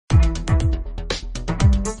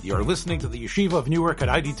You're listening to the Yeshiva of Newark at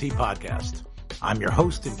IDT podcast. I'm your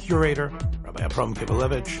host and curator, Rabbi Abram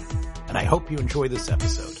Kibalevich, and I hope you enjoy this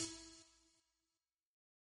episode.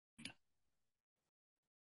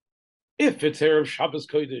 If it's Erev Shabbos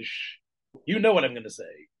Kodesh, you know what I'm going to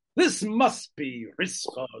say. This must be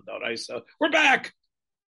Rischa Daraisa. We're back!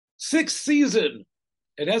 Sixth season.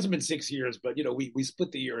 It hasn't been 6 years, but, we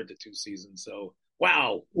split the year into 2 seasons, so,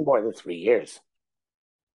 wow. More than 3 years.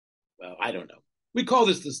 Well, I don't know. We call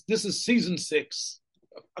this is season 6.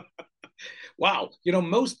 Wow.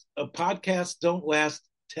 Most podcasts don't last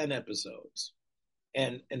 10 episodes.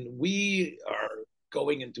 And we are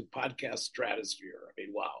going into podcast stratosphere. I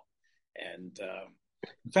mean, wow. And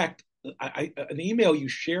in fact, an email you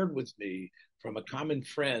shared with me from a common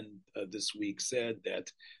friend this week said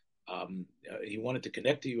that he wanted to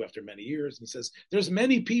connect to you after many years. And he says, there's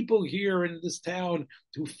many people here in this town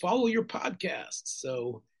who follow your podcasts.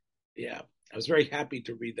 So, yeah, I was very happy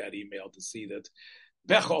to read that email to see that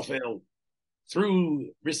Bechofel,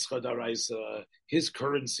 through Rischa Daraisa, his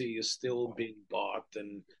currency is still being bought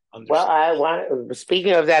and understood. Well,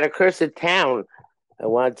 speaking of that accursed town, I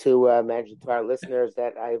want to mention to our listeners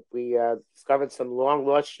that we discovered some long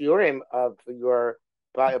lost shiurim of your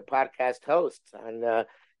podcast hosts on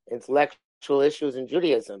intellectual issues in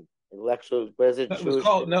Judaism. It was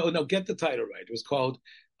called get the title right. It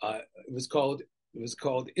was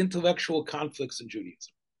called Intellectual Conflicts in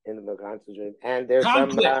Judaism. And there's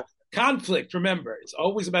conflict. Remember, it's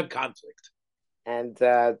always about conflict. And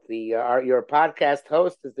your podcast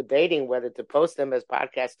host is debating whether to post them as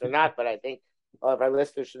podcasts or not. But I think all of our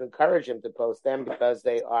listeners should encourage him to post them because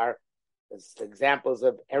they are examples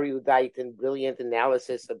of erudite and brilliant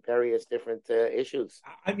analysis of various different issues.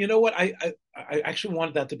 You know what? I actually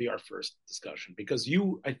wanted that to be our first discussion because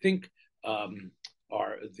I think,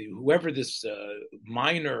 are whoever this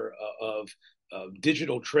miner of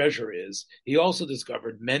digital treasure is. He also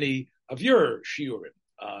discovered many of your shiurim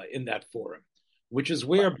in that forum, which is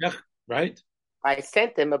where right. I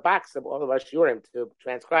sent him a box of all of our shiurim to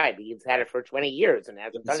transcribe. He's had it for 20 years and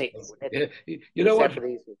hasn't done anything with it. You know what?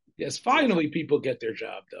 Yes, finally people get their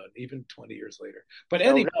job done, even 20 years later. But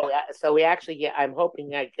anyway. So we actually, I'm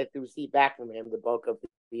hoping I get to receive back from him the bulk of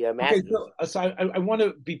the messages. Okay, so I want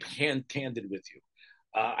to be candid with you.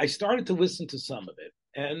 I started to listen to some of it,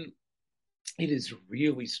 and it is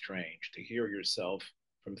really strange to hear yourself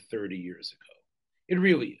from 30 years ago. It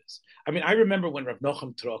really is. I mean, I remember when Rav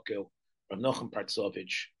Nochem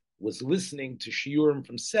Partzovich was listening to shiurim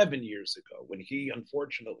from 7 years ago when he,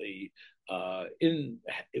 unfortunately,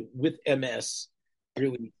 with MS,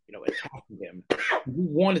 really, attacking him. He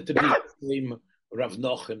wanted to be the same Rav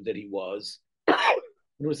Nochem that he was.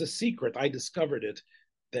 It was a secret. I discovered it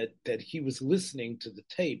that he was listening to the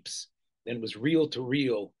tapes and it was reel to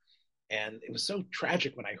reel. And it was so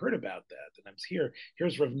tragic when I heard about that. And I was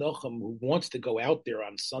here's Rav Nochem who wants to go out there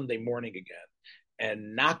on Sunday morning again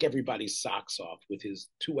and knock everybody's socks off with his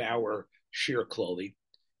 2-hour sheer clothing.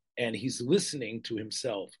 And he's listening to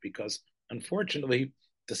himself because, unfortunately,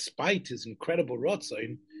 despite his incredible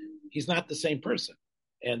rotzain, he's not the same person.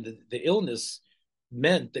 And the illness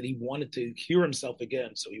meant that he wanted to hear himself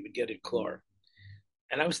again so he would get it clear.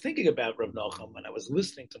 And I was thinking about Rav Nochem and I was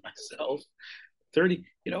listening to myself, 30,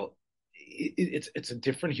 it's a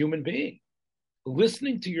different human being.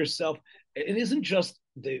 Listening to yourself, it isn't just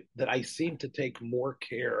that I seem to take more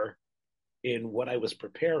care in what I was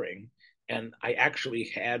preparing, and I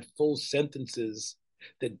actually had full sentences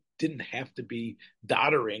that didn't have to be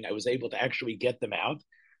doddering. I was able to actually get them out.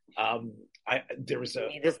 There was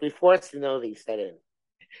you just be forced to know that you said it.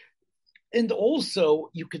 And also,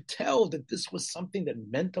 you could tell that this was something that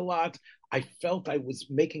meant a lot. I felt I was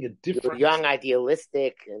making a difference. You were young,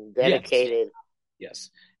 idealistic, and dedicated. Yes.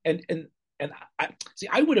 And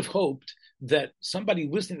I would have hoped that somebody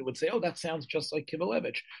listening would say, oh, that sounds just like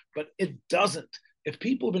Kibalevich. But it doesn't. If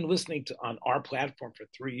people have been listening on our platform for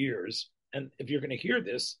 3 years, and if you're going to hear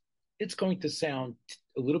this, it's going to sound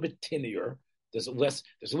a little bit tinnier. There's a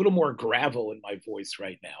little more gravel in my voice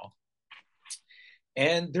right now.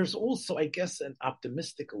 And there's also, I guess, an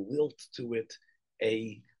optimistic lilt to it,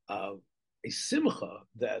 a simcha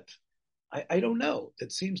that I don't know,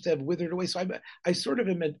 that seems to have withered away. So I sort of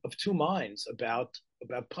am of two minds about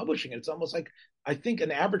publishing it. It's almost like I think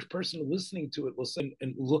an average person listening to it will sit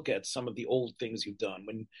and look at some of the old things you've done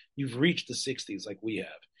when you've reached the 60s like we have.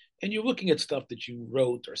 And you're looking at stuff that you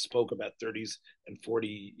wrote or spoke about 30s and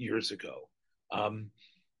 40 years ago.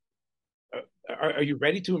 Are you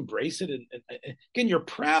ready to embrace it? And again, you're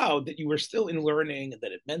proud that you were still in learning and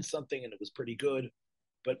that it meant something and it was pretty good.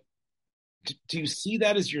 But do you see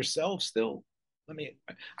that as yourself still? let me.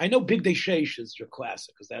 I know Big Day Sheish is your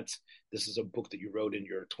classic because this is a book that you wrote in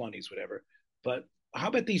your 20s, whatever. But how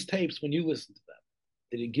about these tapes when you listen to them?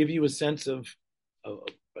 Did it give you a sense of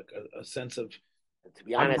like a sense of? To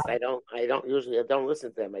be honest, I don't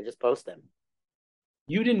listen to them. I just post them.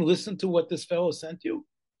 You didn't listen to what this fellow sent you?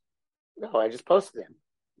 No, I just posted them.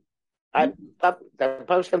 I, You, I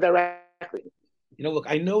post them directly. look,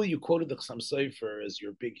 I know you quoted the Chassam Sofer as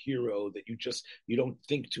your big hero, that you don't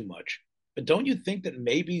think too much. But don't you think that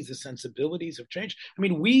maybe the sensibilities have changed? I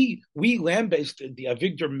mean, we lambasted the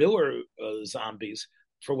Avigdor Miller zombies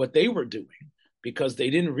for what they were doing because they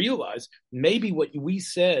didn't realize maybe what we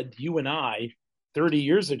said, you and I, 30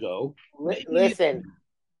 years ago. Maybe Listen,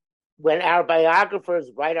 when our biographers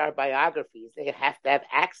write our biographies, they have to have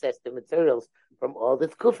access to materials from all the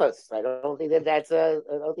kufas. I don't think that that's a.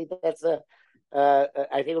 I don't think that's a. I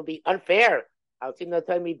think it would be unfair. I'll see no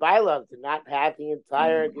time me bylaw to not have the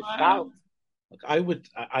entire gestalt. Look,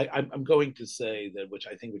 I'm going to say that, which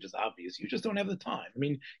is obvious. You just don't have the time. I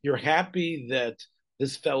mean, you're happy that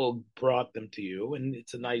this fellow brought them to you, and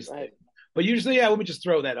it's a nice Right. thing. But usually, yeah, let me just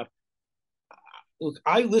throw that up. Look,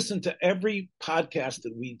 I listen to every podcast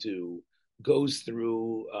that we do goes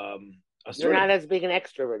through a You're sort not as big an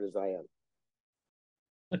extrovert as I am.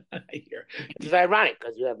 here. Which is ironic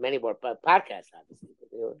because you have many more podcasts, obviously.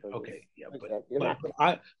 Okay, yeah,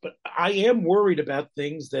 but I am worried about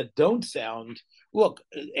things that don't sound look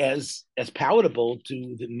as palatable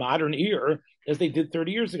to the modern ear as they did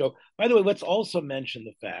 30 years ago. By the way, let's also mention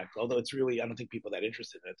the fact, although it's really I don't think people are that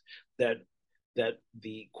interested in it, that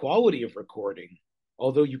the quality of recording,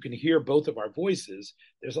 although you can hear both of our voices,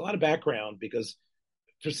 there's a lot of background because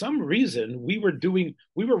for some reason we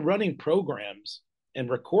were running programs and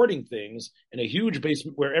recording things in a huge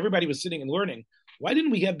basement where everybody was sitting and learning. Why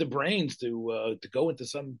didn't we have the brains to go into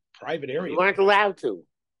some private area? We weren't allowed to.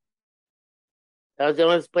 That was the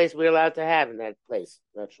only place we were allowed to have in that place.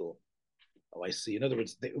 Not sure. Oh, I see. In other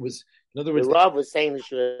words, The love was saying the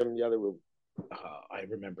shul in the other room. I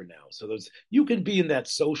remember now. So you can be in that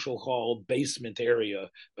social hall basement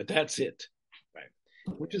area, but that's it, right?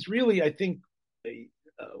 Which is really, I think,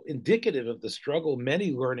 indicative of the struggle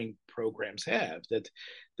many learning programs have. That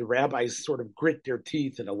the rabbis sort of grit their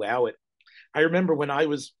teeth and allow it. I remember when I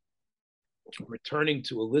was returning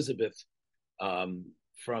to Elizabeth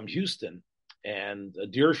from Houston, and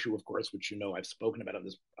Dirshu, of course, which I've spoken about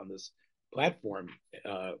on this platform.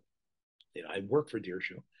 I work for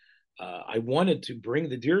Dirshu. I wanted to bring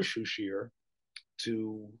the Dirshu shir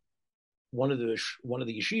to one of the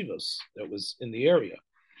yeshivas that was in the area,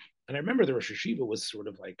 and I remember the Rosh Yeshiva was sort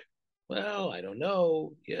of like, "Well, I don't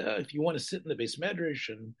know. Yeah, if you want to sit in the base medrash,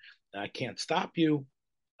 and I can't stop you."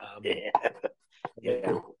 Yeah.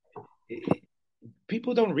 Yeah.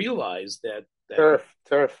 People don't realize that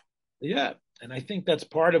turf. Yeah, and I think that's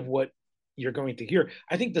part of what you're going to hear.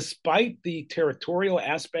 I think despite the territorial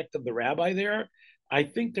aspect of the rabbi there, I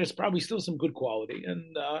think there's probably still some good quality.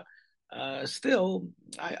 And still,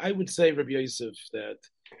 I would say, Rabbi Yosef, that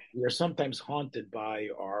we are sometimes haunted by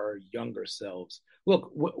our younger selves.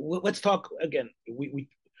 Look, let's talk again.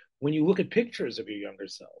 When you look at pictures of your younger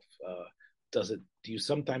self, do you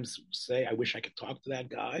sometimes say, I wish I could talk to that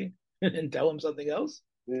guy and tell him something else?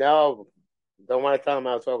 No, don't want to tell him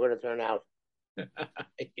how it's all going to turn out.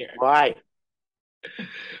 Yeah. Why?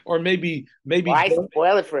 Or maybe why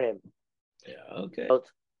spoil it for him? Yeah, okay.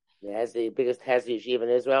 He has the biggest yeshiva in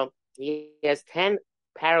Israel. He has 10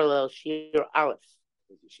 parallel shir aleph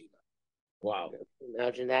yeshiva. Wow.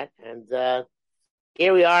 Imagine that. And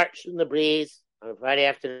here we are shooting the breeze on a Friday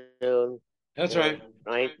afternoon. That's right.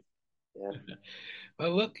 Right? Yeah.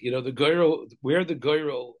 Well, look, the goyrel, where the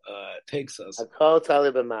goyrel takes us. A kol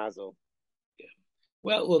talib mazel. Yeah.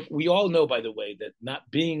 Well, look, we all know, by the way, that not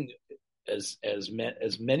being as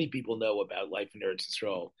many people know about life in Eretz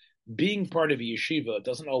Yisrael, being part of a yeshiva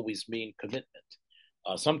doesn't always mean commitment.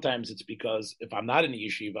 Sometimes it's because if I'm not in a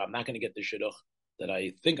yeshiva, I'm not going to get the shidduch that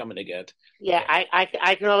I think I'm going to get. Yeah,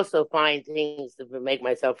 I can also find things to make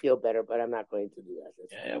myself feel better, but I'm not going to do that.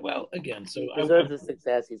 Yeah, well, again, so he deserves the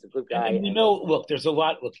success. He's a good guy. And look, there's a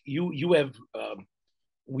lot. Look, you have.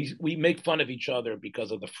 We make fun of each other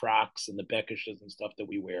because of the frocks and the bekishes and stuff that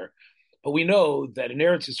we wear, but we know that in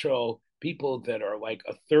Eretz Yisrael, people that are like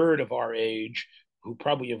a third of our age, who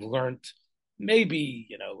probably have learned maybe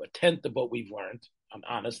a tenth of what we've learned, I'm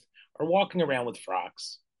honest, are walking around with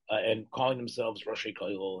frocks and calling themselves Rosh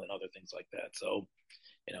Kollel and other things like that. So,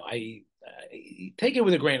 I take it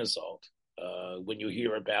with a grain of salt when you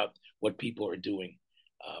hear about what people are doing.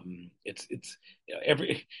 It's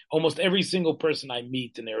every almost every single person I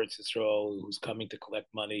meet in Eretz Yisrael who's coming to collect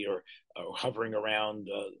money or hovering around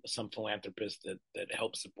some philanthropist that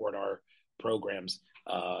helps support our programs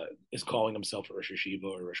is calling himself a Rosh Hashiva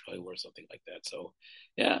or Rosh Kollel or something like that. So,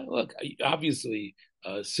 yeah, look, obviously,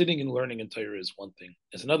 sitting and learning in Torah is one thing.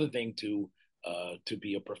 It's another thing to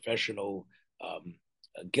be a professional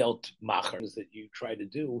gelt macher that you try to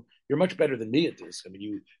do. You're much better than me at this. I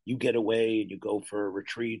mean, you get away and you go for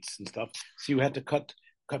retreats and stuff. So you had to cut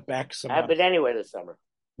back some. I haven't been anywhere this summer.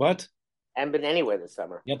 What? I haven't been anywhere this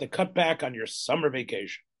summer. You had to cut back on your summer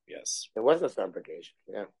vacation. Yes. There was no summer vacation.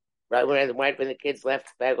 Yeah. Right when the kids left,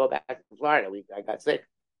 I go back to Florida. I got sick.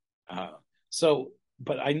 So,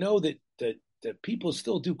 but I know that people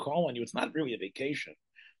still do call on you. It's not really a vacation,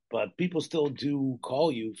 but people still do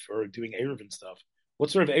call you for doing Eruvin stuff. What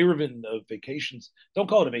sort of Eruvin vacations? Don't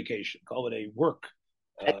call it a vacation. Call it a work.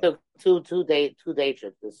 I took two day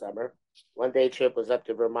trip this summer. One day trip was up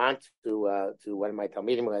to Vermont to one of my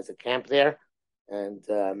Talmidim who has a camp there, and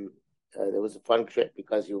there was a fun trip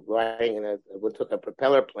because you were riding we took a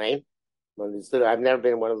propeller plane. I've never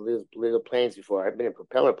been in one of these little planes before. I've been in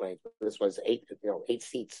propeller planes, but this was eight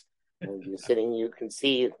seats, and you're sitting. You can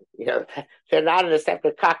see, they're not in a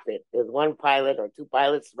separate cockpit. There's one pilot or two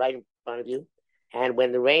pilots right in front of you. And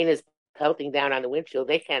when the rain is pelting down on the windshield,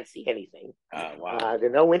 they can't see anything. Wow. There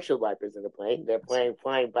are no windshield wipers in the plane. They're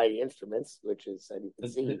flying by the instruments, which is you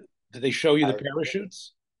can see. Did they show you the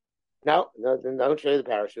parachutes? No, don't show you the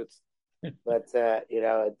parachutes. But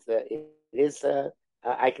it is.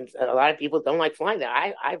 I can. A lot of people don't like flying there.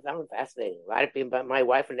 I found it fascinating. A lot of people, but my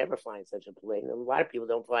wife would never fly in such a plane. A lot of people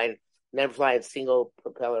never fly a single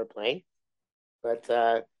propeller plane. But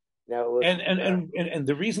no, and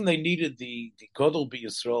the reason they needed the Godel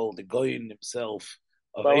B'Yisrael, the Goyin himself.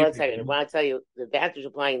 Well, one second. I want to tell you the advantage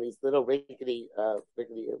of flying these little rickety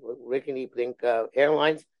blink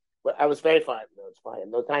airlines. Well, I was very fine. No, it's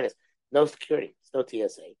fine. No kindness, no security, it's no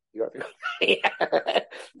TSA. You have to go.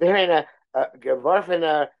 They're in a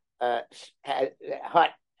Geworfener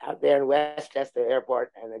hut out there in Westchester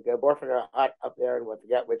Airport, and a Geworfener hut up there in what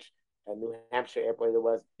forget which New Hampshire airport it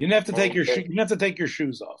was. You didn't have to take your you have to take your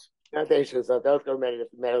shoes off. Not take your shoes off. Those go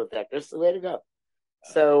metal detectors. The way to go.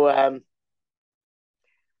 So.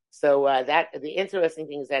 That the interesting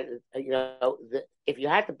thing is that if you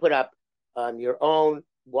had to put up your own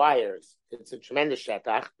wires, it's a tremendous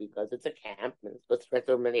shetach because it's a camp and it's supposed to spread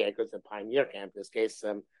over many acres, a pioneer camp in this case,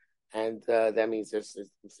 and that means there's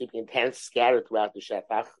sleeping in tents scattered throughout the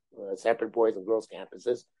shetach, separate boys and girls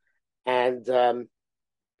campuses, and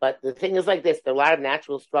but the thing is like this: there are a lot of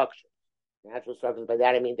natural structures. Natural structures. By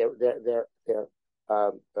that I mean they're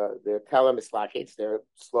telemislakades, they're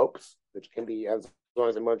slopes which can be as long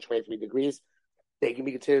as they're more than 23 degrees, they can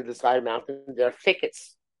be considered the side of a mountain. There are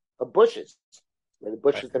thickets of bushes, the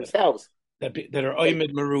bushes themselves that are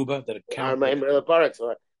oimid maruba that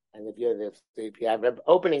are and if you have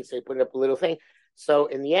openings, so you put up a little thing. So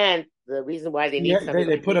in the end, the reason why they need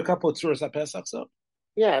they put a couple of tzuras apesachs up.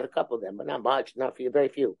 Yeah, a couple of them, but not much, not for you, very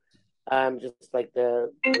few. Just like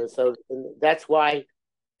so that's why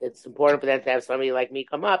it's important for them to have somebody like me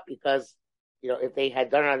come up because. If they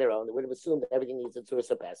had done it on their own, they would have assumed that everything needs a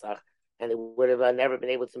Tzuras Pesach, and they would have never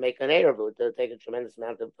been able to make an Erev. It would take a tremendous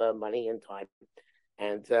amount of money and time,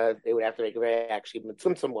 and they would have to make a very actually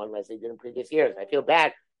mitzumtzum one, as they did in previous years. I feel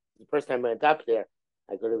bad. The first time I went up there,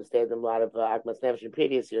 I could have stayed in a lot of Akmas Nefesh in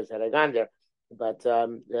previous years had I gone there. But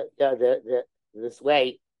this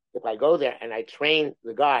way, if I go there and I train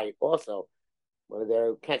the guy also, one of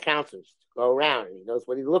their counselors, to go around and he knows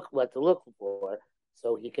what to look for.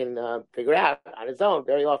 So he can figure out on his own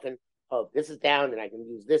very often, this is down and I can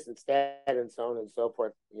use this instead and so on and so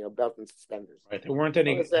forth, belt and suspenders. Right. There weren't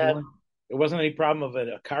any, there wasn't any problem of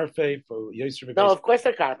a carfe for Yosef. No, of course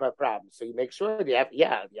there are carpa problems. So you make sure you have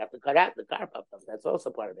to cut out the carpa. That's also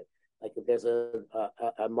part of it. Like if there's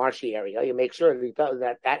a marshy area, you make sure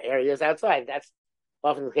that area is outside. That's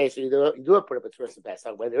often the case. So you do put up a tourist pass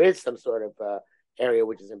where there is some sort of area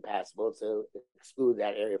which is impassable to exclude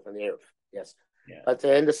that area from the Erev. Yes. Yeah. But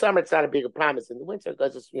in the summer, it's not a bigger problem. It's in the winter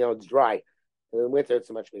because it's dry. In the winter, it's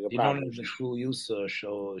a much bigger problem. You don't have the shul use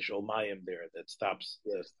show mayim there that stops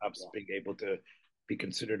being able to be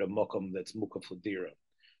considered a mokum that's mukaf l'dira.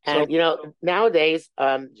 And nowadays,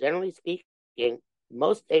 generally speaking,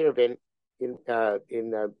 most Erevin in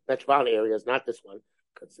metropolitan areas, not this one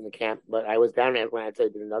because it's in the camp, but I was down in Atlanta,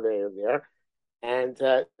 did another Erev there, and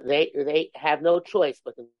they have no choice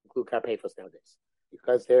but to include karpefos nowadays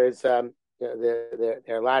because there's there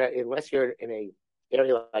are a lot of, unless you're in a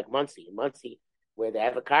area like Muncie, where they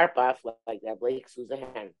have a carpaf like that Blake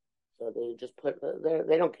Suzanne. So they just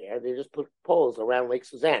they don't care. They just put poles around Lake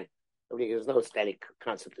Suzanne. There's no static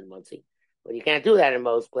concept in Muncie, but you can't do that in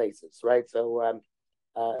most places, right? So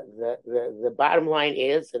the bottom line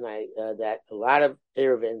is, and that a lot of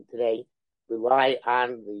Eruvin today rely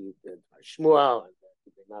on the Shmuel and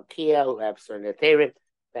the Malkia who have certain Etherim,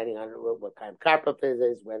 depending on what kind of carpet it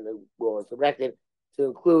is when the wall is erected, to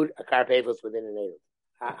include a carpavus within an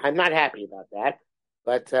Eruv. I'm not happy about that.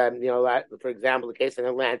 But for example, the case in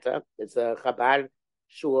Atlanta, it's a Chabad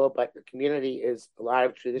shul, but the community is a lot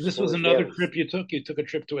of This traditional was another Israelis. trip you took. You took a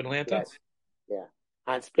trip to Atlanta. Yes, yeah,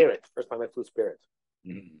 on Spirit. First time I flew Spirit.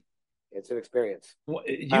 Mm-hmm. It's an experience. Well,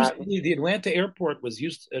 it used to be the Atlanta airport was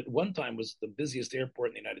used at one time was the busiest airport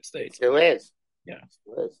in the United States. It still is. Yeah,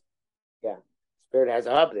 still is. Yeah, Spirit has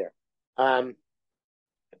a hub there.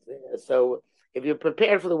 So if you're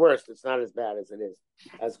prepared for the worst, it's not as bad as it is,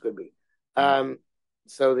 as could be.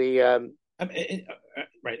 So the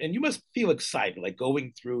right, and you must feel excited, like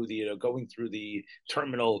going through the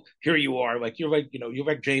terminal. Here you are, like you're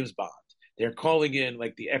like James Bond. They're calling in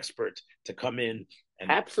like the expert to come in. And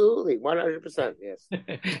absolutely, 100%, yes.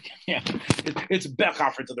 Yeah, it's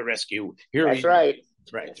Beckhofer to the rescue. Here That's right.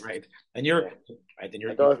 Right, yes. right. And you're right.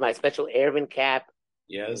 I go with my special Ervin cap.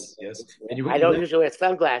 Yes, yes. And I don't usually wear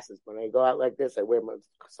sunglasses. When I go out like this, I wear my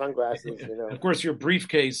sunglasses, Of course, your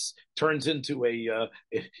briefcase turns into a,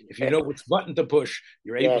 if you know which button to push,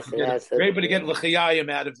 you're able to get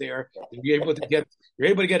l'chayayim out of there. You're able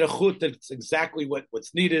to get a chut that's exactly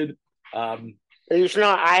what's needed. You should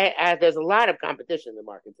know, there's a lot of competition in the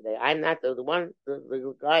market today. I'm not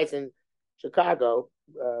the guys in Chicago,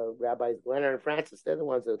 Rabbis Glenner and Francis, they're the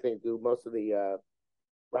ones that do most of the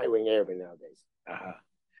right-wing Erevin nowadays.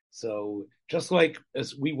 So just like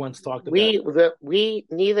as we once talked about, we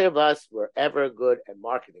neither of us were ever good at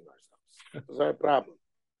marketing ourselves. That was our problem.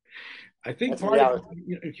 I think part of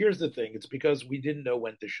here's the thing: it's because we didn't know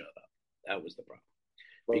when to shut up. That was the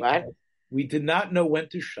problem. We did not know when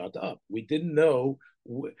to shut up. We didn't know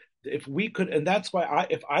if we could, and that's why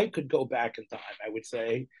if I could go back in time, I would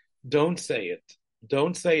say, don't say it,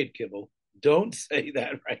 Kibbel. Don't say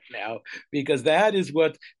that right now, because that is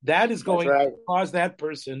going to cause that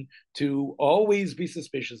person to always be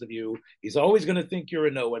suspicious of you. He's always going to think you're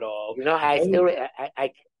a know-it-all.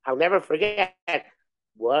 I'll never forget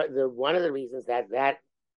one of the reasons that the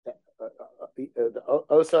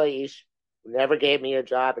Osaish never gave me a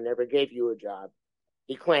job and never gave you a job.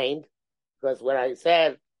 He claimed, because when I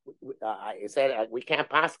said we can't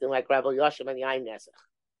paskin like Rabbi Yoshim and Yain Nesach,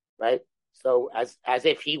 right? So as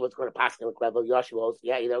if he was going to pass like Rabbi Yoshim holds,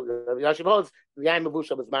 Rabbi Yoshim holds the Yain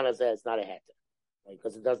Mavusha Bizmana says it's not a heter, right?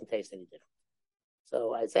 Because it doesn't taste any different.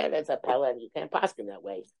 So I said it's a pella, and you can't paskin that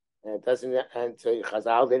way, and it doesn't. And so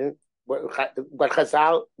Chazal didn't, but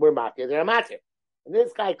Chazal were matir, they're matir. And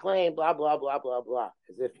this guy claimed blah blah blah blah blah,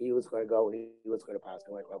 as if he was going to go and he was going to pass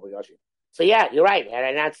like Rabbi Yoshim. So yeah, you're right. Had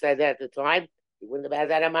I not said that at the time, he wouldn't have had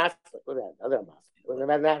that Amasla. Other Amasla. Wouldn't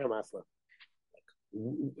have had that Amasla.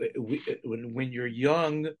 When you're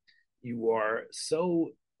young, you are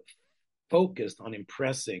so focused on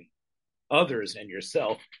impressing others and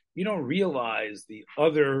yourself, you don't realize the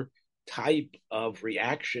other type of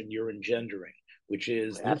reaction you're engendering, which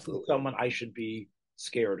is this is someone I should be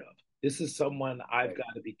scared of. This is someone I've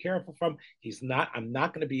got to be careful from. I'm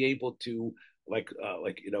not going to be able to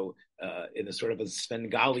in a sort of a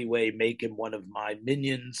Svengali way, make him one of my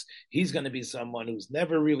minions. He's going to be someone who's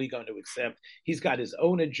never really going to accept. He's got his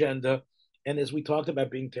own agenda. And as we talked about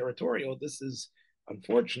being territorial, this is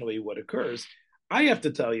unfortunately what occurs. I have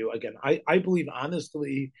to tell you, again, I believe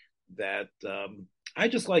honestly that I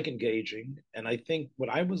just like engaging. And I think what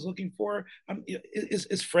I was looking for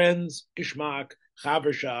is friends, geschmack,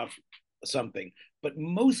 chaverschaft, something. But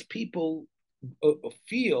most people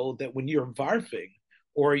feel that when you're varfing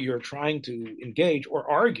or you're trying to engage or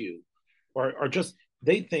argue or just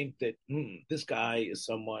they think that this guy is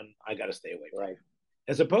someone I got to stay away from. Right.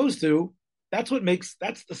 As opposed to that's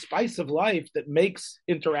the spice of life that makes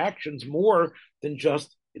interactions more than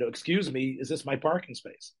just excuse me, is this my parking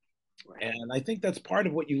space? Right. And I think that's part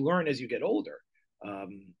of what you learn as you get older.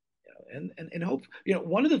 And hope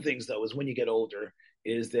one of the things though is when you get older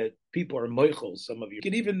is that people are moichel. Some of you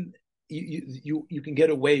can even you can get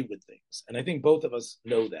away with things. And I think both of us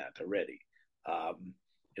know that already.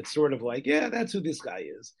 It's sort of like, yeah, that's who this guy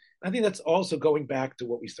is. I think that's also going back to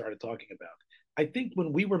what we started talking about. I think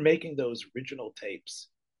when we were making those original tapes,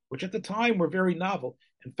 which at the time were very novel,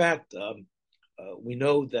 in fact, we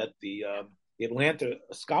know that the Atlanta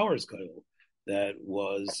Scholars Guild, that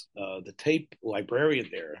was the tape librarian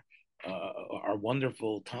there, our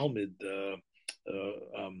wonderful Talmud,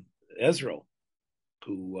 Ezra,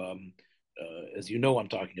 who, as you know, I'm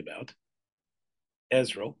talking about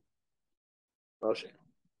Ezra, Moshe.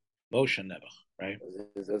 Moshe Nebuch, right?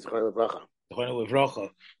 It's Levracha.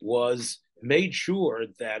 Was made sure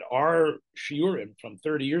that our shiurim from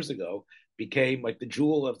 30 years ago became like the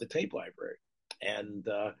jewel of the tape library. And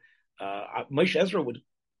Moshe Ezra would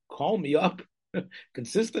call me up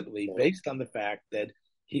consistently based on the fact that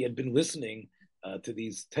he had been listening to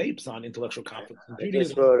these tapes on intellectual conflicts in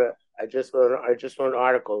Judaism. I just wrote an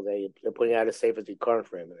article. They're putting out a Sefer Zikaron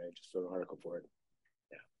for him, and I just wrote an article for it.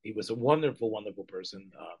 Yeah, he was a wonderful, wonderful person.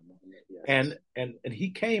 Yes. And he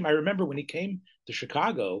came. I remember when he came to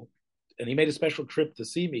Chicago, and he made a special trip to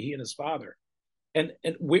see me. He and his father. And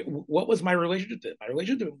what was my relationship to him? My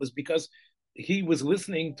relationship to him was because he was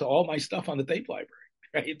listening to all my stuff on the tape library,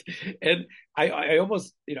 right? And I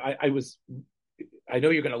almost, I was, I know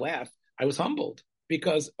you're going to laugh. I was humbled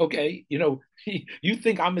because, okay, you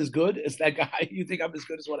think I'm as good as that guy. You think I'm as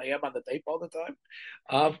good as what I am on the tape all the time.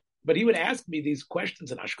 But he would ask me these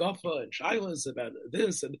questions and Ashkafa and Shilas about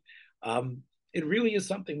this. And it really is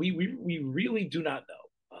something we really do not know.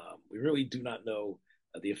 We really do not know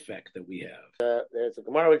the effect that we have. There's a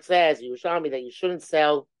Gemara which says, Yerushalmi, that you shouldn't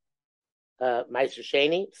sell Meiser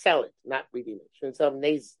Sheni, sell it, not redeem it. You shouldn't sell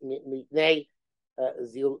Mipnei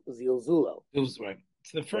Zilzulo. It was right.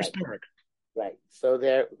 It's the first parak. Right. So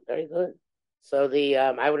they're very good. So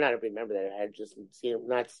I would not have remembered that. I had just seen it,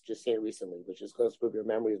 not just seen it recently, which is close to your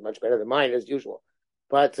memory is much better than mine as usual.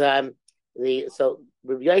 But actually the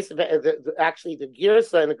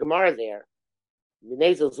Girsa and the Gemara there,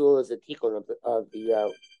 Mipnei Zilzulo is a tikkun of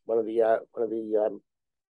the one of the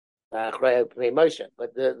Moshe,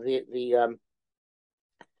 but the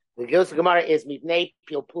Girsa Gemara is Mipnei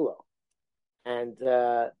Pilpulo, and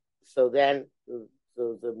so then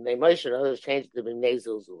the name Moshe and others changed it to Mipnei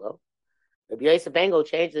Zilzulo. Rabbi Yosef Bengo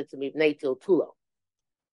changed it to Mipnei Tiltulo.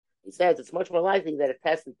 He says it's much more likely that a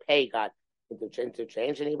test and pay got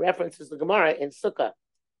interchanged, and he references the Gemara in Sukkah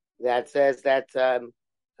that says that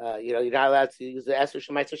you're not allowed to use the Esher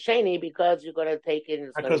Shemaitzer Sheni because you're going to take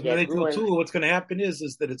it. Because what's going to happen is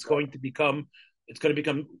that it's going to become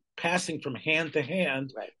passing from hand to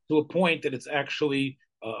hand to a point that it's actually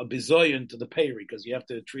a bizoyan to the payri because you have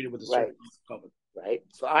to treat it with a certain cover. Right.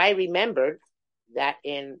 So I remembered that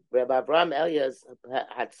in Rabbi Avraham Elias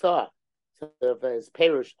Hatzah, his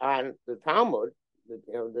perush on the Talmud,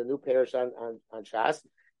 the new perush on Shas,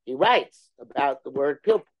 he writes about the word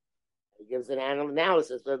pilpul. He gives an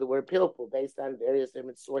analysis of the word pilpul based on various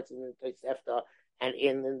different sources in the Tosefta and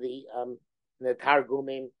in the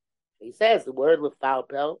Targumim. He says the word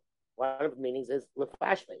lefalpel, one of the meanings is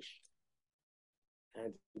lefashlesh,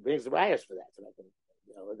 and he brings the rayas for that.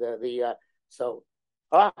 So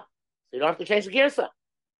you don't have to change the girsa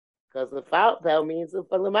because lefalpel means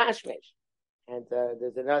lemashlesh, and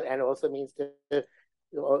there's another, and it also means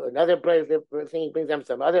another thing he brings them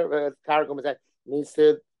some other Targum that means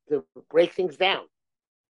to break things down.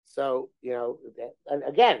 So, and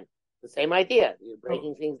again, the same idea. You're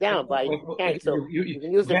breaking things down by so you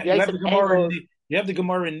can use the you have the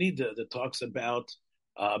Gemara in Nida that talks about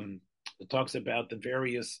the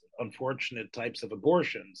various unfortunate types of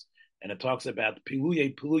abortions, and it talks about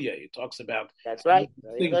piluye. It talks about that's right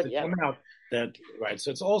things that come out that right.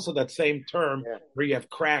 So it's also that same term where you have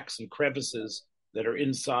cracks and crevices that are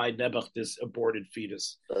inside Nebuch, this aborted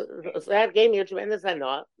fetus. So that gave me a tremendous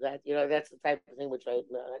hanah. That that's the type of thing which there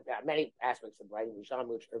are many aspects of writing Rishalmi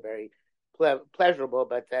which are very pleasurable,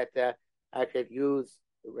 but that I could use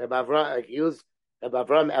Rabbi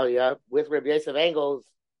Avraham Elia with Rabbi Yosef Engel's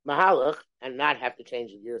Mahalach and not have to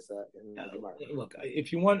change the Girsa in the Gemara. Look,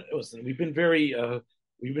 if you want, listen, we've been very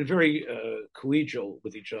collegial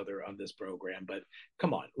with each other on this program, but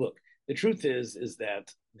come on, look. The truth is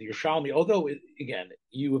that the Yerushalmi, although again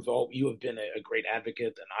you have been a great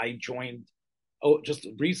advocate, and I joined just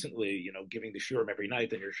recently, giving the shiurim every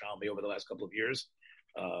night in Yerushalmi over the last couple of years,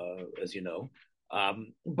 as you know.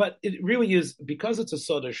 But it really is because it's a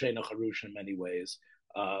soda sheina charush in many ways.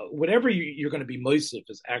 Whatever you're going to be moisif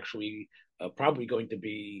is actually probably going to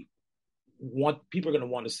be people are going to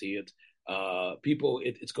want to see it.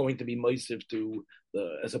 It's going to be moisive to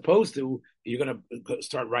as opposed to you're going to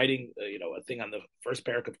start writing a thing on the first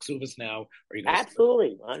parak of Ksuvas now, or you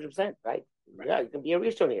absolutely 100% right. Yeah, you can be a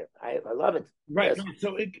rishon here. I love it. Right. Yes.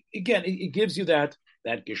 So it gives you that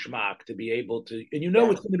gishmak to be able to, and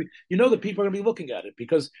it's going to be, that people are going to be looking at it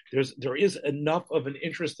because there is enough of an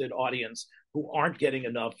interested audience who aren't getting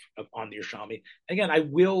enough on the Yerushalmi. Again, I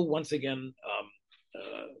will once again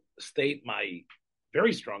state my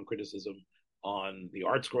very strong criticism on the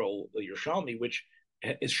art scroll, the Yerushalmi, which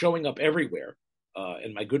is showing up everywhere.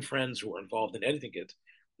 and my good friends who are involved in editing it,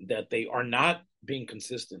 that they are not being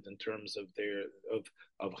consistent in terms of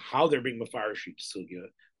of how they're being mafarish sugya,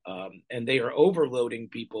 and they are overloading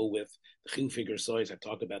people with the chil figure sois. I've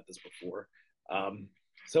talked about this before.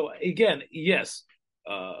 So again, yes,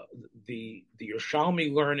 the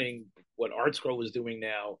Yerushalmi learning what ArtScroll is doing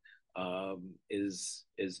now is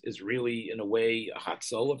really in a way a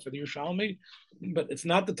hatzola for the Yerushalmi, but it's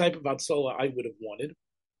not the type of hatzola I would have wanted.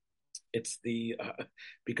 It's the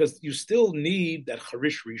because you still need that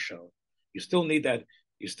charish rishon. You still need that.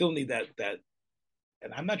 You still need that.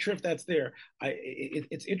 And I'm not sure if that's there.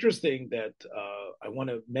 It's interesting that I want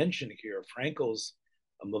to mention here Frankel's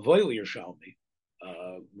Mavoili Yerushalmi,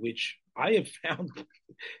 which I have found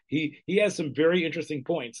he has some very interesting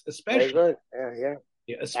points, Very especially good. yeah,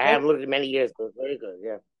 I haven't especially looked at many years, but very good.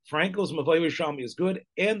 Yeah. Frankel's Mavoili Yerushalmi is good,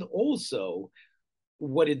 and also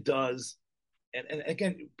what it does. And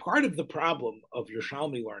again, part of the problem of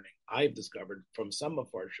Yerushalmi learning, I've discovered from some of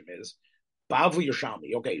Farshim is Bavli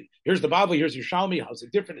Yerushalmi. Okay, here's the Bavli, here's Yerushalmi. How's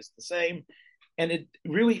it different? It's the same. And it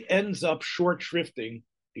really ends up short shrifting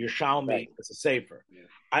Yerushalmi Right. as a safer. Yeah.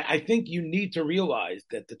 I think you need to realize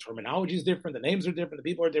that the terminology is different, the names are different, the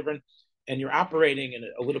people are different, and you're operating in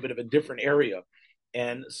a little bit of a different area.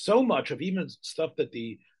 And so much of even stuff that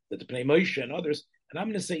the Pnei Moshe and others, and I'm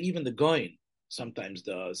going to say even the Goin sometimes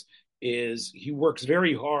does, is he works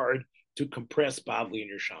very hard to compress Bavli and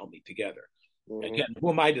Yerushalmi together. Mm-hmm. Again, who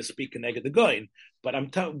am I to speak negative the Goin? But I'm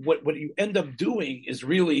telling what you end up doing is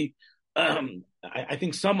really, I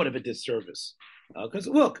think, somewhat of a disservice. Because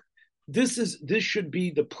look, this should be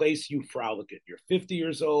the place you frolic in. You're 50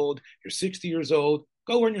 years old, you're 60 years old.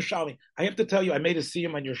 Go learn Yerushalmi. I have to tell you, I made a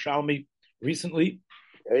siyum on Yerushalmi recently.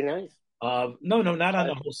 Very nice. No, not on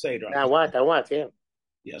the whole Seder. I want, yeah.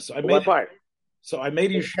 Yeah, so I made what part? So I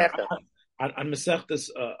made it on Masechtas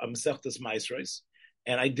Maisros,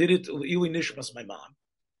 and I did it Ili Nishmas, my mom,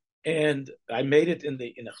 and I made it in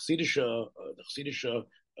the Chassidisha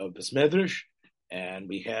Besmedrish, and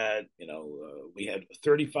we had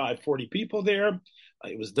 35, 40 people there.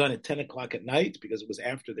 It was done at 10 o'clock at night because it was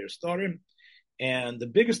after their starting. And the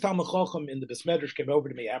biggest Talmud Chacham in the Besmedrish came over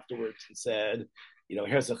to me afterwards and said,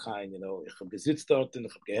 Herzachain, ich habe gesitzt dort und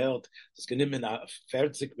ich habe gehört, das genommen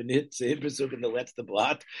 40 Minuten in the letzte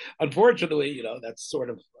Blatt. Unfortunately, that's sort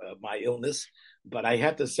of my illness, but I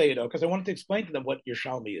had to say it because I wanted to explain to them what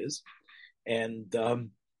Yerushalmi is. And the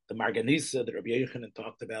Marganisa that Rabbi Yochanan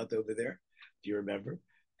talked about over there, do you remember?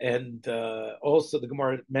 And also the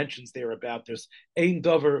Gemara mentions there about there's ein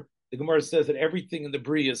dover. The Gemara says that everything in the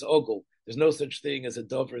Bria is ogul. There's no such thing as a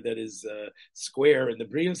dover that is square in the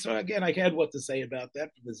Bria. So again, I had what to say about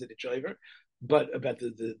that from the Zittich Oiver. But about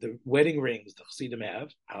the wedding rings the Chassidim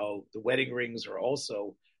have, how the wedding rings are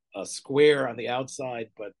also square on the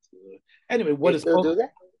outside. But anyway, what is still do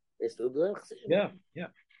that? They still do that? Yeah.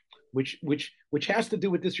 Which has to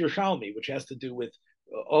do with this Yerushalmi, which has to do with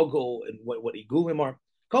ogul and what igulim are.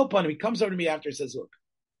 Kolpan, he comes over to me after and says, "Look,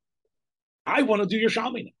 I want to do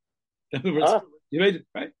Yerushalmi now." In other words, you made it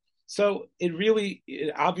right. So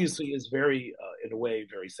it obviously is very, in a way,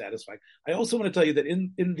 very satisfying. I also want to tell you that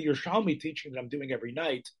in the Yerushalmi teaching that I'm doing every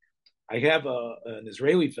night, I have an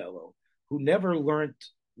Israeli fellow who never learned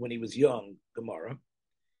when he was young Gemara,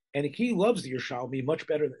 and he loves the Yerushalmi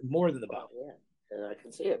more than the Bible. Yeah, I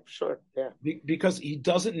can see it, sure. Yeah, because he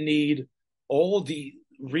doesn't need all the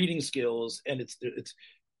reading skills, and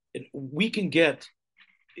we can get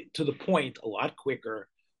to the point a lot quicker.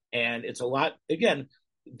 And it's a lot, again,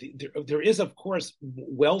 there is, of course,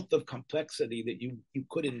 wealth of complexity that you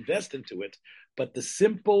could invest into it. But the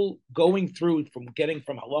simple going through getting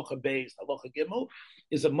from halacha beis to halacha gimel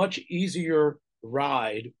is a much easier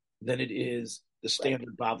ride than it is the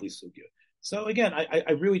standard Bavli sugya. So again,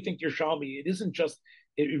 I really think Yerushalmi,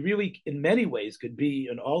 it really, in many ways, could be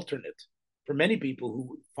an alternate for many people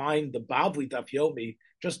who find the Bavli Daf Yomi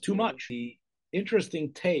just too much. The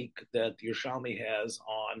interesting take that Yerushalmi has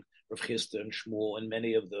on Rav Chisda and Shmuel and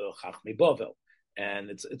many of the Chachmei Bavel, and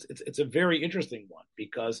it's a very interesting one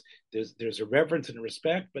because there's a reverence and a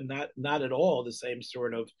respect, but not at all the same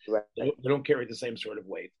sort of they don't carry the same sort of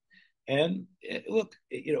weight. And look,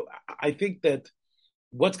 I think that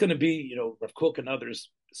what's going to be, Rav Kook and others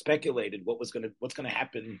speculated what's going to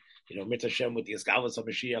happen, Mitzvah Hashem with the Eskalas of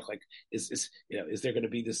Mashiach, like is there going to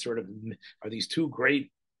be this sort of, are these two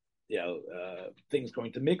great things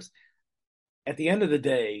going to mix? At the end of the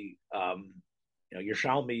day,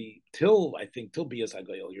 Yerushalmi till Bias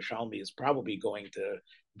Hagoyel, Yerushalmi is probably going to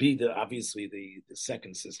be obviously the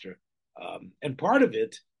second sister, and part of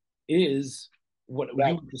it is what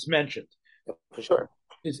you just mentioned, for sure,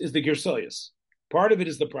 is the Gersoyas. Part of it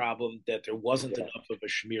is the problem that there wasn't Yeah. enough of a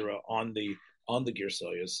shmira on the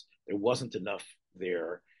Girsoyas. There wasn't enough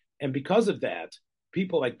there, and because of that,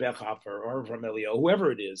 people like Bechhofer or Ramelio,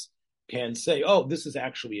 whoever it is, can say, "Oh, this is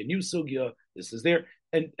actually a new sugya. This is there,"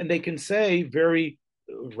 and they can say very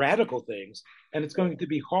radical things, and it's going to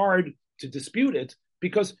be hard to dispute it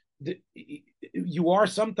because you are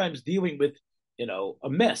sometimes dealing with, a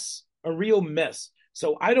mess, a real mess.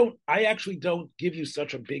 So I actually don't give you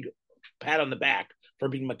such a big pat on the back for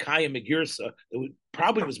being Makaya Megirsa. It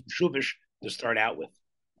probably was Shuvish to start out with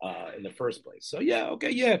in the first place. So yeah,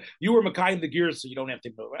 okay, yeah, you were Makaya Megirsa, so you don't have to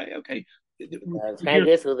go right. Okay, It's kind of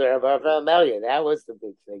this with Amelia. That was the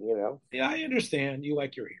big thing, Yeah, I understand. You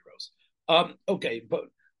like your heroes. Okay, but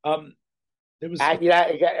there was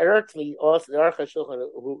it hurts me also. The Aruch HaShulchan,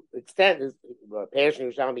 who extends Parish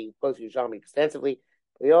Yerushalmi, quotes Yerushalmi extensively,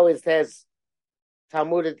 but he always says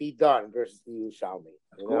Talmud at the done versus the Yerushalmi.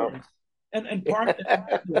 of course, and part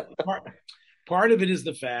part of it is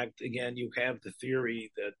the fact. Again, you have the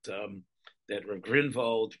theory that Rav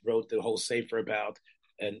Grinwald wrote the whole sefer about,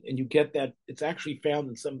 and you get that it's actually found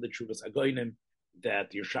in some of the Chuvas Agoinim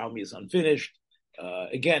that Yerushalmi is unfinished.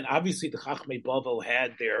 Again, obviously, the Chachmei Bavel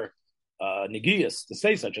had their negias to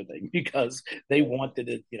say such a thing because they wanted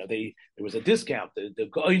it. There was a discount. The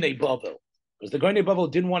Goine Bavel, because the Goine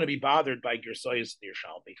Bavel didn't want to be bothered by Gersoyas and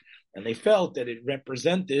Yerushalmi, and they felt that it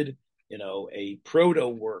represented, a proto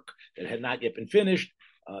work that had not yet been finished.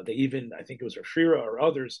 They even, I think it was Rashira or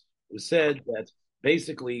others, who said that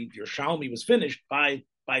basically Yerushalmi was finished by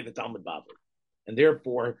the Talmud Bavel, and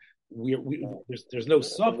therefore there's no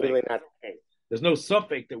suffix. Really not There's no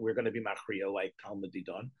suffix that we're going to be machriya like Talmud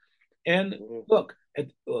Didon. And look,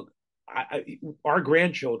 our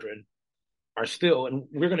grandchildren are still, and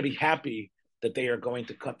we're going to be happy that they are going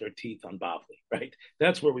to cut their teeth on Bavli, right?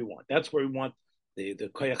 That's where we want. That's where we want the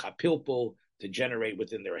koyach hapilpul to generate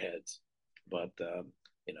within their heads. But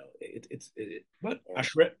but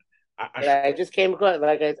Ashret. I just came across,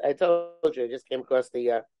 like I told you, I just came across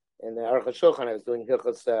the in the Aruch HaShulchan. I was doing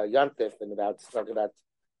Hilchos Yontif and talking about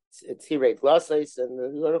Tzirei Glosses, and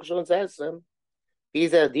the Aruch HaShulchan says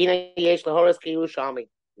he's a Dina Yesh Lahoras Yerushalmi.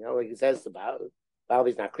 Like he says about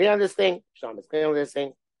Balvi's not clear on this thing, Shalmi's clear on this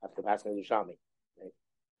thing, after passing Yerushalmi.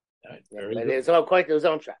 Right? But it's all according to his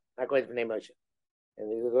own shot, not according to the name Moshe.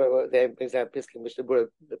 And they brings out Piskin Mishnah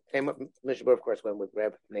Mishnah, of course, went with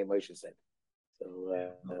Reb name Moshe said. So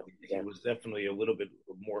he was definitely a little bit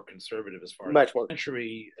more conservative as far much as more. The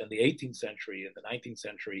century and the 18th century and the 19th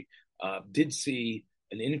century did see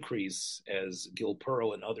an increase, as Gil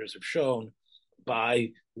Pearl and others have shown,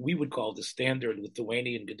 by we would call the standard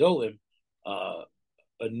Lithuanian Gedolim,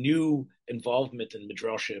 a new involvement in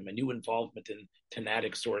Midrashim, a new involvement in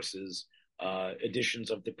Tanaitic sources, editions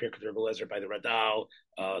of the Pirkei Rebbe Lezer by the Radal,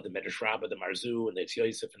 the Medrash Rabbah, the Marzu, and the Eitz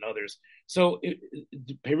Yosef and others. So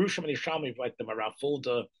Perushim and Yerushalmi, like the Marav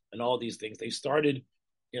Fulda and all these things, they started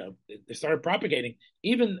propagating.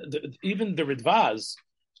 Even the Ridvaz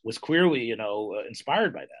was clearly,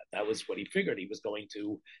 inspired by that. That was what he figured. He was going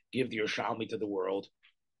to give the Yerushalmi to the world,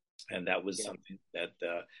 and that was something that.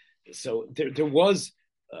 So there was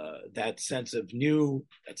that sense of new,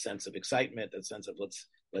 that sense of excitement, that sense of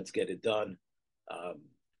let's get it done.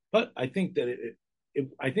 But I think that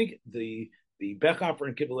I think the Bechhofer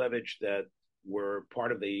and Kivelevich that were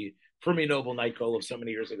part of the Fermi Noble Night Call of so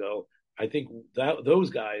many years ago, I think that those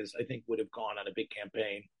guys, I think, would have gone on a big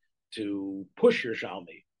campaign to push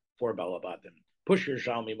Yerushalmi for Balabatim, push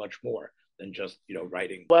Yerushalmi much more than just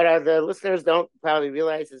writing. What the listeners don't probably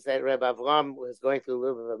realize is that Reb Avram was going through a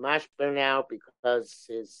little bit of a mashber now because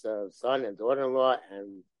his son and daughter-in-law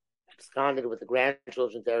and absconded with the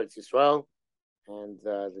grandchildren to Eretz Yisrael, and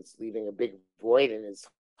it's leaving a big void in his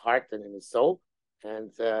heart and in his soul.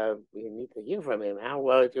 And we need to hear from him. How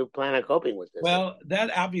well do you plan on coping with this? Well,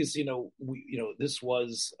 that obviously, this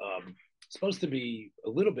was supposed to be a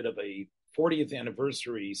little bit of a 40th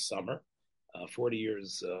anniversary summer, 40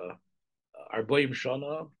 years. Arboim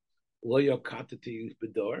Shana Loyo Katati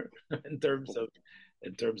Bedor in terms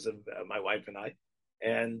of my wife and I,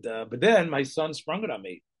 and but then my son sprung it on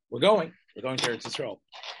me. We're going to Eretz Yisrael,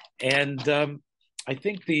 and I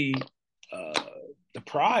think the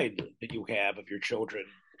pride that you have of your children,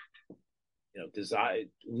 desire,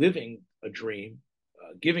 living a dream,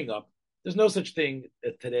 giving up. There's no such thing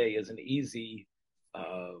today as an easy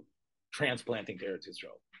transplanting to Eretz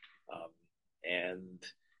Yisrael, and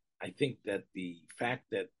I think that the fact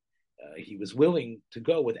that he was willing to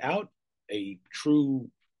go without a true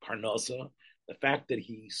parnasa, the fact that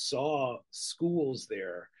he saw schools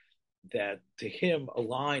there that to him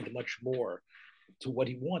aligned much more to what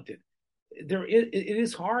he wanted. it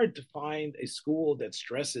is hard to find a school that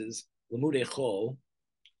stresses limudei chol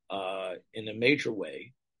in a major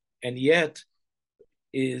way, and yet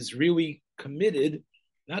is really committed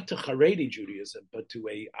not to Haredi Judaism, but to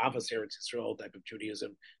a Avos Eretz Yisrael type of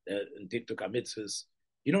Judaism and Diktuk HaMitzvahs.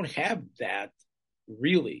 You don't have that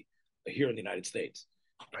really here in the United States.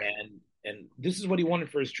 And this is what he wanted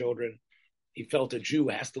for his children. He felt a Jew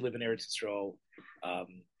has to live in Eretz Yisrael.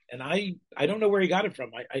 And I don't know where he got it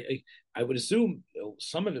from. I would assume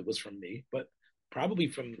some of it was from me, but probably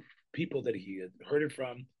from people that he had heard it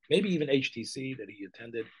from, maybe even HTC that he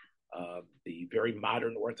attended, the very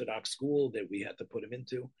modern Orthodox school that we had to put him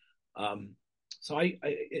into. So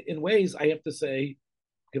in ways, I have to say,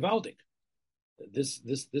 gewaldig.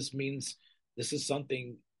 This means this is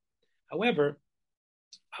something. However,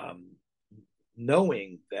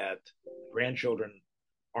 knowing that grandchildren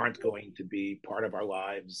aren't going to be part of our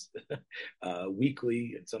lives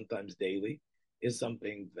weekly and sometimes daily is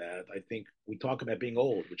something that I think we talk about being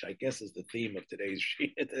old, which I guess is the theme of today's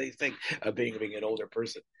thing of being an older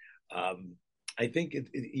person. I think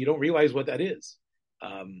you don't realize what that is.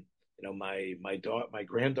 My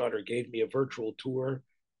granddaughter gave me a virtual tour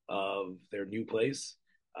of their new place.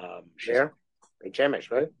 There, Beit Shemesh,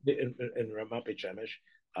 right? In Ramat Beit Shemesh.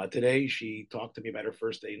 Today, she talked to me about her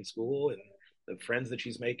first day in school and the friends that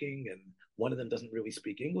she's making, and one of them doesn't really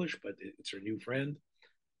speak English, but it's her new friend.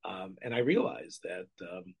 And I realized that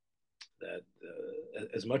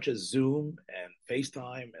as much as Zoom and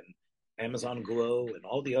FaceTime and Amazon Glow and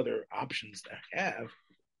all the other options that I have,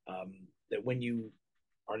 that when you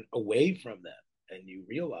are away from them and you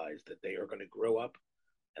realize that they are going to grow up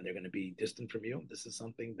and they're going to be distant from you, this is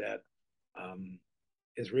something that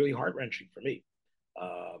is really heart-wrenching for me.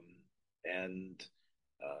 And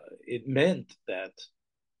it meant that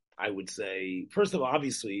I would say, first of all,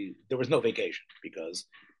 obviously, there was no vacation because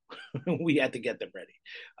we had to get them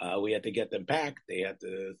ready. We had to get them packed. They had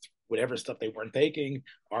to, whatever stuff they weren't taking,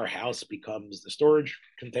 our house becomes the storage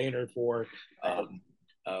container for.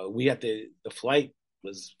 We had to, the flight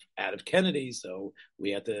was out of Kennedy, so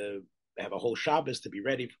we had to have a whole Shabbos to be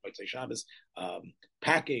ready for Motzei Shabbos,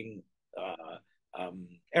 packing,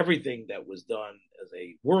 everything that was done as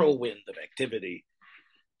a whirlwind of activity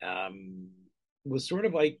was sort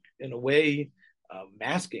of like, in a way,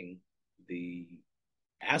 masking the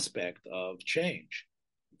aspect of change,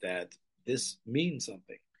 that this means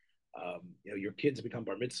something. Your kids become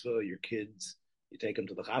bar mitzvah, your kids, you take them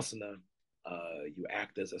to the chasana, you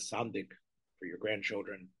act as a sandik for your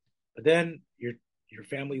grandchildren, but then your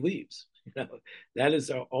family leaves. That is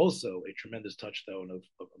also a tremendous touchstone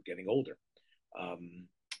of getting older.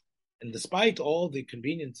 And despite all the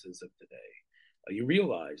conveniences of today, you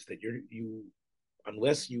realize that you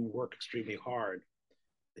unless you work extremely hard,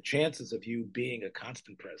 the chances of you being a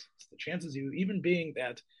constant presence, the chances of you even being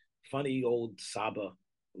that funny old Saba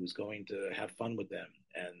who's going to have fun with them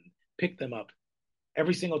and pick them up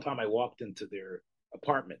every single time I walked into their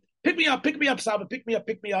apartment. Pick me up, Saba, pick me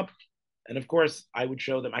up. And of course, I would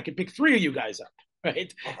show them I could pick 3 of you guys up,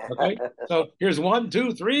 right? Okay. So here's 1,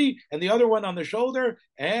 2, 3, and the other one on the shoulder.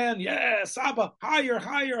 And yeah, Saba, higher.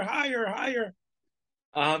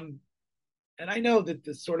 And I know that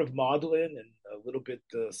this sort of maudlin and a little bit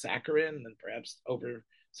saccharine and perhaps over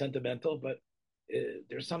sentimental, but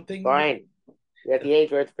there's something. Fine. You're at the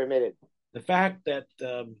age where it's permitted. The fact that,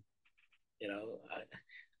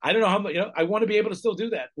 I don't know how much, I want to be able to still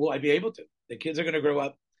do that. Will I be able to? The kids are going to grow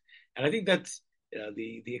up. And I think that's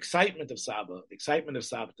the excitement of Saba, the excitement of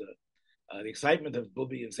Sabta, the excitement of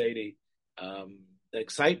Bubi and Sadie, the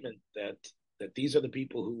excitement that these are the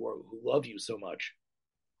people who love you so much,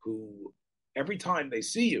 who every time they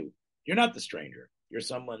see you, you're not the stranger. You're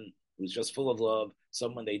someone who's just full of love,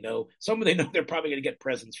 someone they know they're probably going to get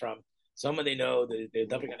presents from, someone they know that they're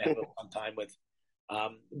definitely going to have a fun time with.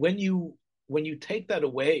 When you take that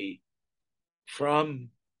away from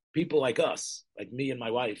people like us, like me and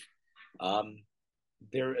my wife,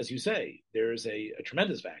 there, as you say, there's a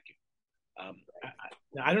tremendous vacuum.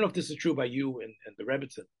 I don't know if this is true by you and the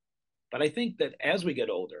Rebbitzin, but I think that as we get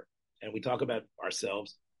older and we talk about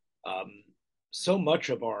ourselves, so much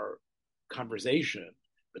of our conversation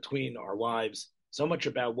between our wives, so much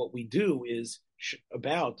about what we do is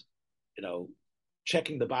about,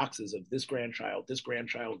 checking the boxes of this grandchild,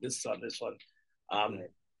 this son, this one.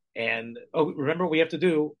 And remember we have to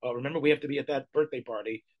be at that birthday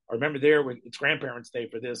party. Or remember it's grandparents' day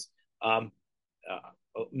for this.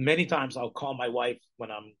 Many times I'll call my wife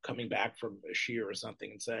when I'm coming back from a shiur or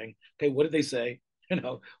something and saying, "Okay, what did they say?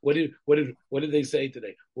 What did they say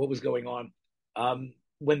today? What was going on?"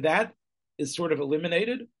 When that is sort of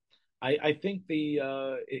eliminated, I think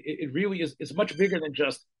it really is. It's much bigger than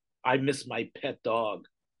just I miss my pet dog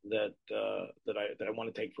that I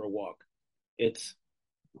want to take for a walk. It's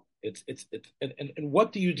and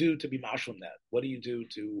what do you do to be mashlim that? What do you do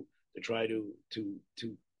to try to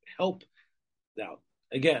help? Now,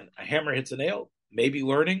 again, a hammer hits a nail. Maybe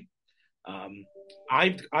learning.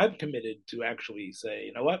 I've committed to actually say,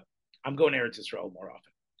 you know what, I'm going to Eretz Yisrael more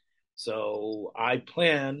often. So I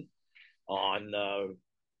plan on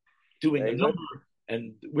doing a number,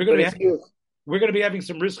 and we're going to be having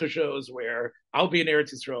some Rischa shows where I'll be in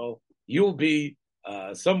Eretz Yisrael, you'll be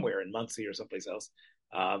somewhere in Muncie or someplace else.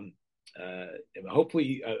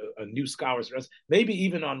 Hopefully a new scholars rest, maybe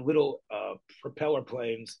even on little propeller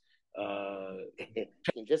planes.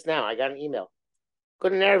 Just now, I got an email.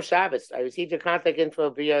 Good Erev Shabbos. I received your contact info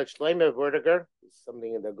via Shlomo Vertiger,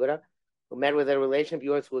 something in the Gura, who met with a relation of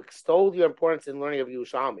yours who extolled your importance in learning of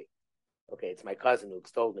Yerushalmi. Okay, it's my cousin who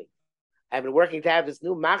extolled me. I've been working to have this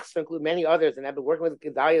new machs to include many others, and I've been working with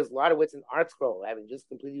Gedaliah's Lodowitz and Art Scroll, having just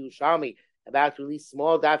completed Yerushalmi, about to release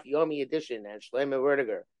small Daf Yomi edition, and Shlomo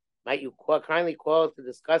Vertiger. Might you kindly call to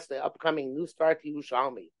discuss the upcoming new start to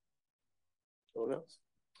Yerushalmi? Who knows?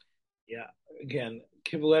 Yeah, again,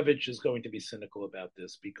 Kivelevich is going to be cynical about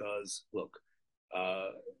this because, look,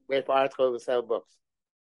 wait for Art Scroll to sell books.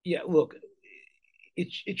 Yeah, look,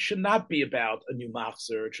 it should not be about a new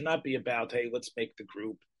machzer. It should not be about, hey, let's make the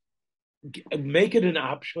group. Make it an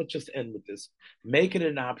option. Let's just end with this. Make it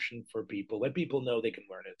an option for people. Let people know they can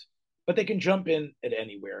learn it. But they can jump in at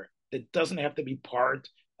anywhere. It doesn't have to be part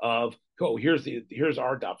of, here's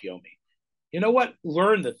our Daf Yomi. You know what?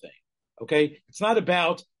 Learn the thing. Okay? It's not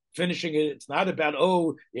about finishing it. It's not about,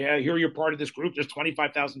 here you're part of this group. There's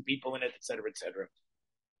 25,000 people in it, et cetera, et cetera.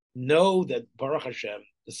 Know that Baruch Hashem,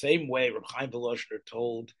 the same way Reb Chaim Volozhiner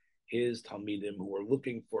told his Talmidim who were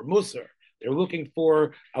looking for Musar, they're looking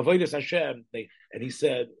for Avodas Hashem, and he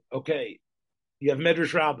said, okay, you have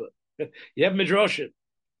Medrash Rabbah, you have Midrashim,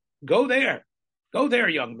 go there,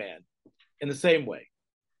 young man. In the same way,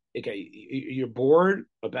 okay, you're bored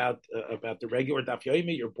about the regular Daf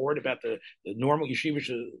Yomi, you're bored about the normal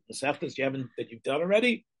yeshivish masechtas that you've done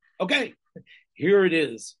already. Okay, here it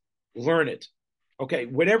is, learn it. Okay,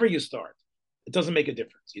 whenever you start, it doesn't make a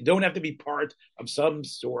difference. You don't have to be part of some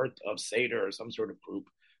sort of Seder or some sort of group.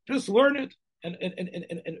 Just learn it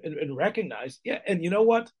and recognize. Yeah, and you know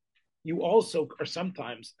what? You also are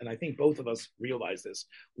sometimes, and I think both of us realize this,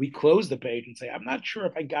 we close the page and say, I'm not sure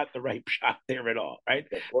if I got the right shot there at all, right?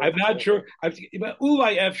 I'm not sure. But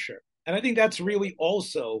Ulai Efsher. And I think that's really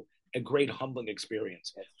also a great humbling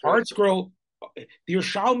experience. Art Scroll, the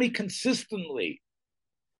Yerushalmi consistently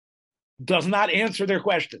does not answer their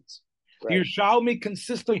questions. Right. The Yerushalmi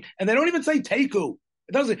consistently, and they don't even say Teku.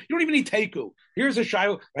 It doesn't. You don't even need Teku. Here's a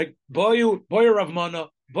Shayu, like Boyu Rav Mana,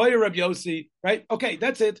 Boyu Rav Yossi, right? Okay,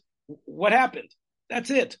 that's it. What happened? That's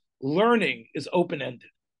it. Learning is open-ended.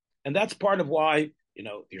 And that's part of why, the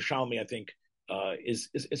Yerushalmi, I think, is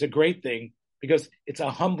a great thing because it's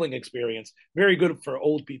a humbling experience. Very good for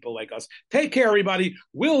old people like us. Take care, everybody.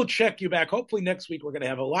 We'll check you back. Hopefully next week we're going to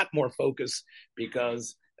have a lot more focus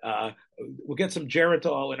because we'll get some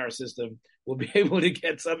Geritol in our system. We'll be able to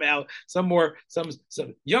get some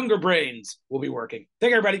younger brains will be working. Take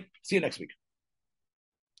care, everybody. See you next week.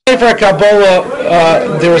 For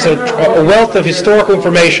Kabbalah, there is a wealth of historical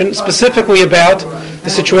information, specifically about the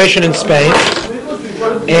situation in Spain.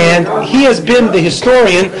 And he has been the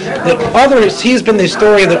historian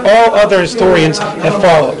that all other historians have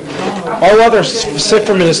followed. All other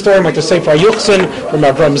Sifrim and historians, like the Sefer Yuchsin from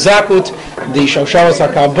Avram Zakut, the Shoshalos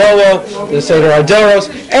HaKabbalah, the Seder Aderos,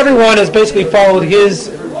 everyone has basically followed his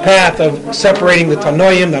path of separating the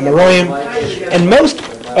Tanoim, the Amoraim, and most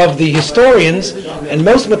of the historians and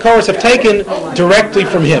most Makoros have taken directly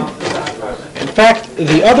from him. In fact,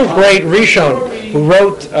 the other great Rishon who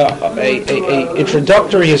wrote a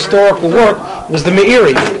introductory historical work was the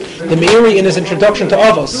Meiri. The Meiri in his introduction to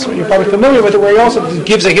Avos. You're probably familiar with it, where he also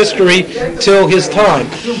gives a history till his time.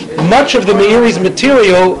 Much of the Meiri's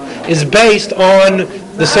material is based on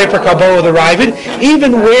the Sefer Kabbalah of the Ravid,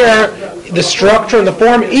 even where the structure and the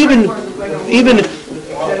form, even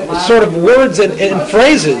sort of words and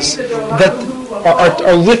phrases that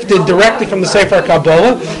are lifted directly from the Sefer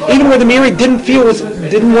Kabbalah, even where the Meiri didn't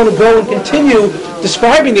want to go and continue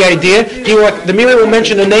describing the idea. The Meiri will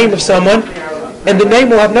mention the name of someone, and the name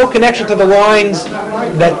will have no connection to the lines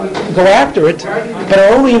that go after it, but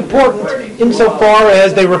are only important insofar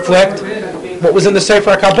as they reflect what was in the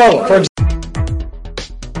Sefer Kabbalah. For example,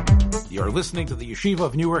 you're listening to the Yeshiva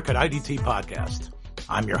of Newark at IDT podcast.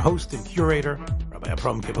 I'm your host and curator, Rabbi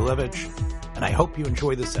Abram Kivelevich, and I hope you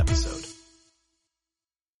enjoy this episode.